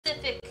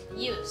specific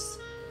use.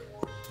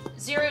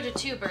 0 to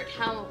Tubert,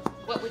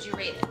 what would you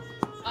rate it?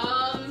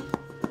 Oh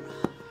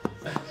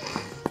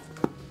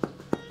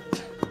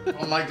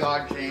my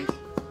God, Kate.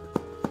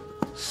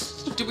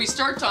 Do we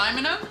start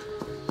timing him?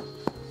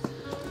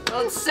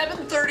 Well, it's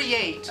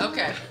 7:38.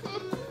 Okay.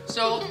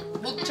 So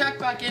we'll check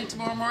back in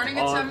tomorrow morning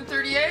at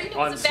 7:38.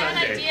 On It's a bad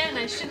Sunday. idea, and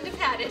I shouldn't have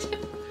had it.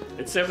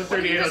 It's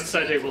 7:38 on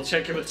Sunday. We'll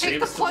check in with Take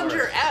James the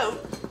plunger tomorrow. out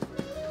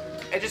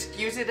and just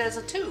use it as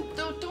a tube.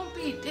 Don't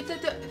be...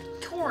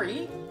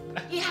 Corey,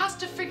 he has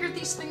to figure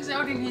these things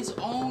out in his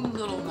own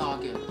little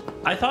noggin.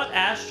 I thought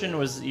Ashton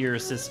was your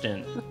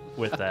assistant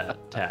with that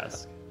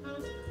task.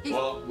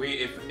 Well,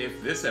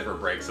 if this ever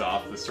breaks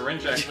off, the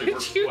syringe actually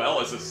works well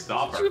as a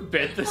stopper. You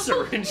bent the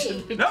syringe.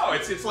 No,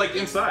 it's like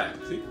inside.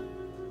 See,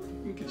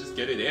 you can just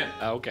get it in.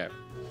 Okay.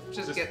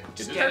 Just get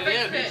it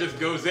in. It just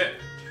goes in,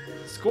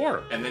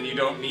 Score. and then you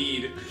don't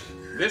need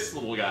this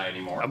little guy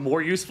anymore.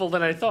 More useful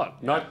than I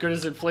thought. Not good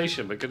as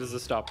inflation, but good as a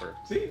stopper.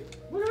 See,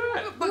 look at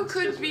that. But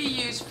could be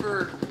used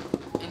for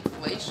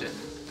inflation.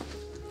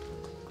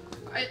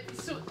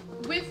 So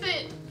with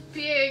it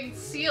being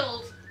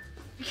sealed,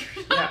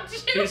 you're not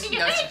He's,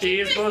 doing anything. he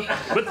is both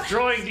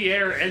withdrawing the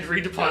air and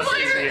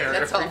redepositing the air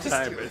That's all every he's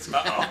time. doing. It's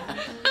Uh-oh.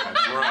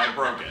 I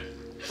broke it.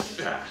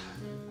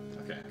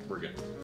 Okay, we're good.